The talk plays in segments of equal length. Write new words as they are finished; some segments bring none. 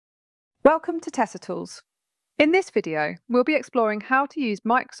Welcome to TESSA Tools. In this video, we'll be exploring how to use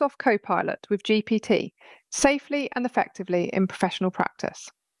Microsoft Copilot with GPT safely and effectively in professional practice.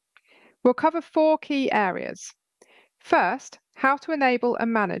 We'll cover 4 key areas. First, how to enable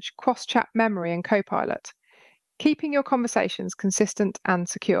and manage cross-chat memory in Copilot, keeping your conversations consistent and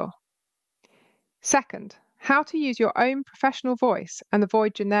secure. Second, how to use your own professional voice and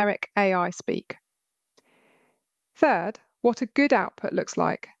avoid generic AI speak. Third, what a good output looks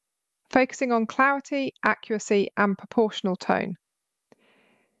like, focusing on clarity, accuracy, and proportional tone.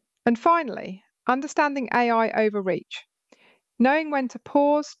 And finally, understanding AI overreach, knowing when to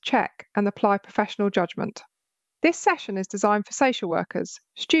pause, check, and apply professional judgment. This session is designed for social workers,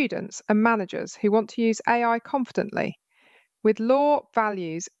 students, and managers who want to use AI confidently, with law,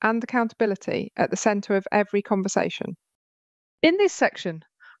 values, and accountability at the centre of every conversation. In this section,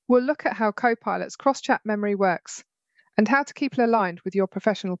 we'll look at how Copilot's cross-chat memory works and how to keep it aligned with your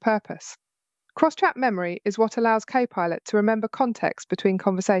professional purpose. Cross-chat memory is what allows Copilot to remember context between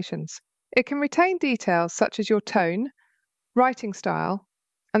conversations. It can retain details such as your tone, writing style,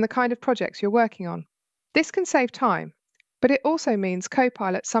 and the kind of projects you're working on. This can save time, but it also means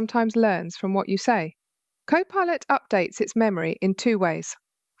Copilot sometimes learns from what you say. Copilot updates its memory in 2 ways.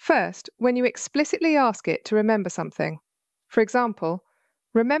 First, when you explicitly ask it to remember something. For example,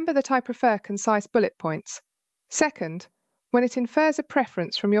 remember that I prefer concise bullet points. Second, when it infers a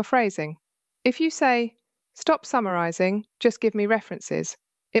preference from your phrasing. If you say, "Stop summarizing, just give me references,"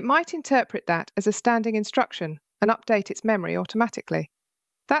 it might interpret that as a standing instruction and update its memory automatically.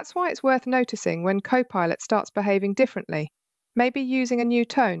 That's why it's worth noticing when Copilot starts behaving differently, maybe using a new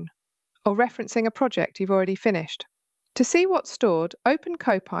tone, or referencing a project you've already finished. To see what's stored, open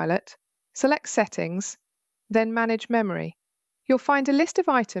Copilot, select Settings, then Manage Memory. You'll find a list of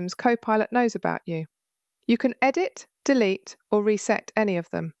items Copilot knows about you. You can edit, delete, or reset any of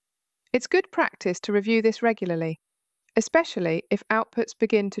them. It's good practice to review this regularly, especially if outputs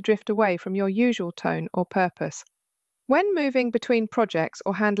begin to drift away from your usual tone or purpose. When moving between projects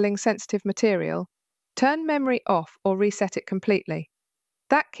or handling sensitive material, turn memory off or reset it completely.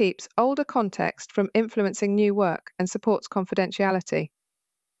 That keeps older context from influencing new work and supports confidentiality.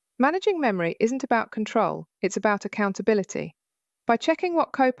 Managing memory isn't about control, it's about accountability. By checking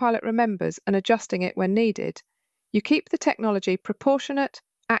what Copilot remembers and adjusting it when needed, you keep the technology proportionate,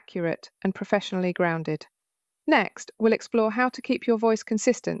 accurate, and professionally grounded. Next, we'll explore how to keep your voice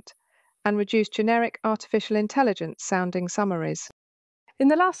consistent and reduce generic artificial intelligence sounding summaries. In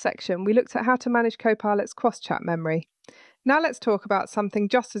the last section, we looked at how to manage Copilot's cross-chat memory. Now let's talk about something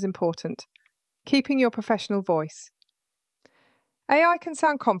just as important, keeping your professional voice. AI can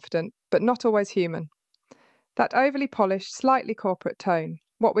sound confident, but not always human. That overly polished, slightly corporate tone,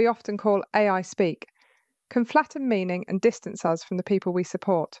 what we often call AI speak, can flatten meaning and distance us from the people we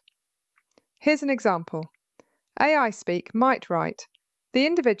support. Here's an example. AI speak might write, "The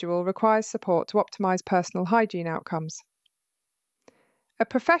individual requires support to optimize personal hygiene outcomes." A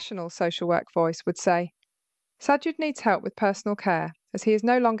professional social work voice would say, "Sajid needs help with personal care as he is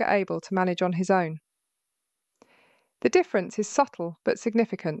no longer able to manage on his own." The difference is subtle but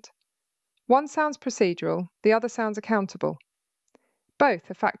significant. One sounds procedural, the other sounds accountable. Both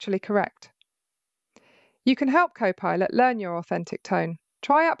are factually correct. You can help Copilot learn your authentic tone.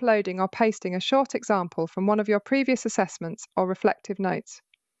 Try uploading or pasting a short example from one of your previous assessments or reflective notes.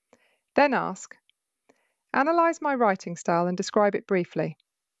 Then ask, "Analyze my writing style and describe it briefly."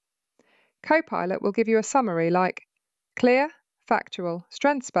 Copilot will give you a summary like, "Clear, factual,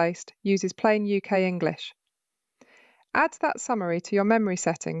 strengths-based, uses plain UK English." Add that summary to your memory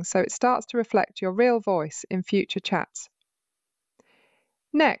settings so it starts to reflect your real voice in future chats.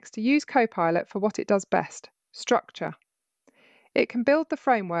 Next, use Copilot for what it does best, structure. It can build the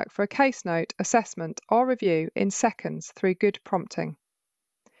framework for a case note, assessment, or review in seconds through good prompting.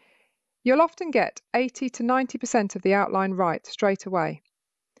 You'll often get 80 to 90% of the outline right straight away.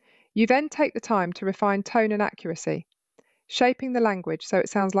 You then take the time to refine tone and accuracy, shaping the language so it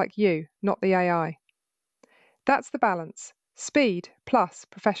sounds like you, not the AI. That's the balance, speed plus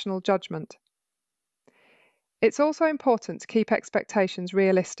professional judgment. It's also important to keep expectations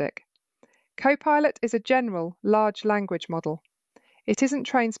realistic. Copilot is a general, large language model. It isn't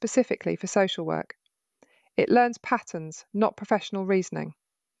trained specifically for social work. It learns patterns, not professional reasoning.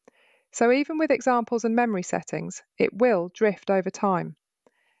 So even with examples and memory settings, it will drift over time.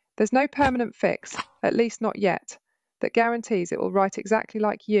 There's no permanent fix, at least not yet, that guarantees it will write exactly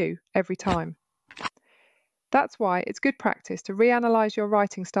like you every time. That's why it's good practice to reanalyze your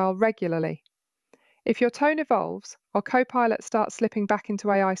writing style regularly. If your tone evolves or Copilot starts slipping back into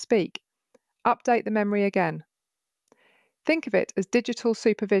AI speak, update the memory again. Think of it as digital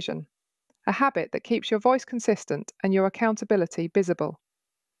supervision. a habit that keeps your voice consistent and your accountability visible.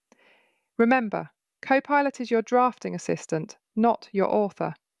 Remember, Copilot is your drafting assistant, not your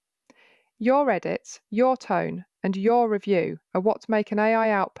author. Your edits, your tone, and your review are what make an AI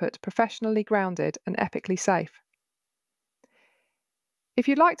output professionally grounded and epically safe. If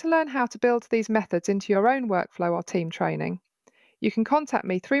you'd like to learn how to build these methods into your own workflow or team training, you can contact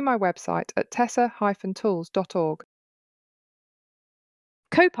me through my website at TESSA-Tools.org.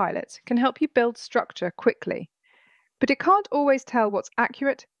 Copilot can help you build structure quickly, but it can't always tell what's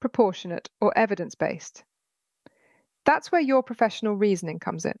accurate, proportionate, or evidence-based. That's where your professional reasoning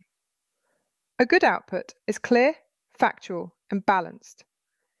comes in. A good output is clear, factual, and balanced.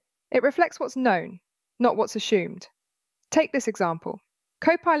 It reflects what's known, not what's assumed. Take this example.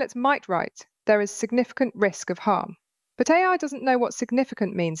 Copilot might write, "There is significant risk of harm," but AI doesn't know what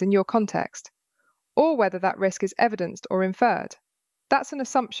significant means in your context, or whether that risk is evidenced or inferred. That's an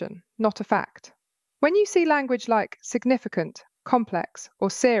assumption, not a fact. When you see language like significant, complex,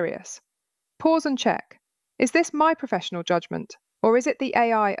 or serious, pause and check. Is this my professional judgment, or is it the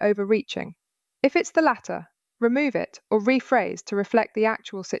AI overreaching? If it's the latter, remove it or rephrase to reflect the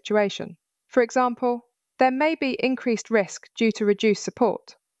actual situation. For example, there may be increased risk due to reduced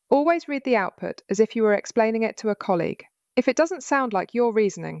support. Always read the output as if you were explaining it to a colleague. If it doesn't sound like your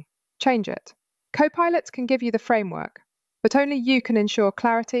reasoning, change it. Copilots can give you the framework, but only you can ensure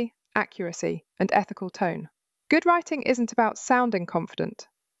clarity, accuracy, and ethical tone. Good writing isn't about sounding confident.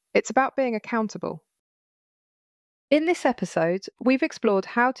 It's about being accountable. In this episode, we've explored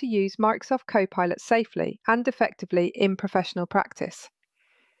how to use Microsoft Copilot safely and effectively in professional practice.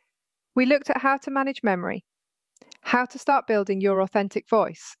 We looked at how to manage memory, how to start building your authentic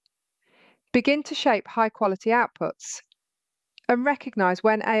voice, begin to shape high-quality outputs, and recognize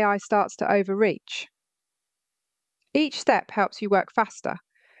when AI starts to overreach. Each step helps you work faster,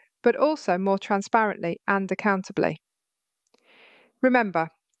 but also more transparently and accountably. Remember,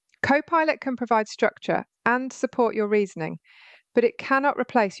 Copilot can provide structure and support your reasoning, but it cannot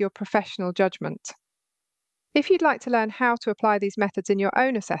replace your professional judgment. If you'd like to learn how to apply these methods in your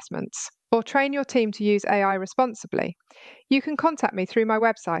own assessments, or train your team to use AI responsibly, you can contact me through my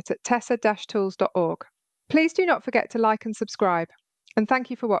website at TESSA-Tools.org. Please do not forget to like and subscribe, and thank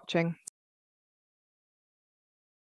you for watching.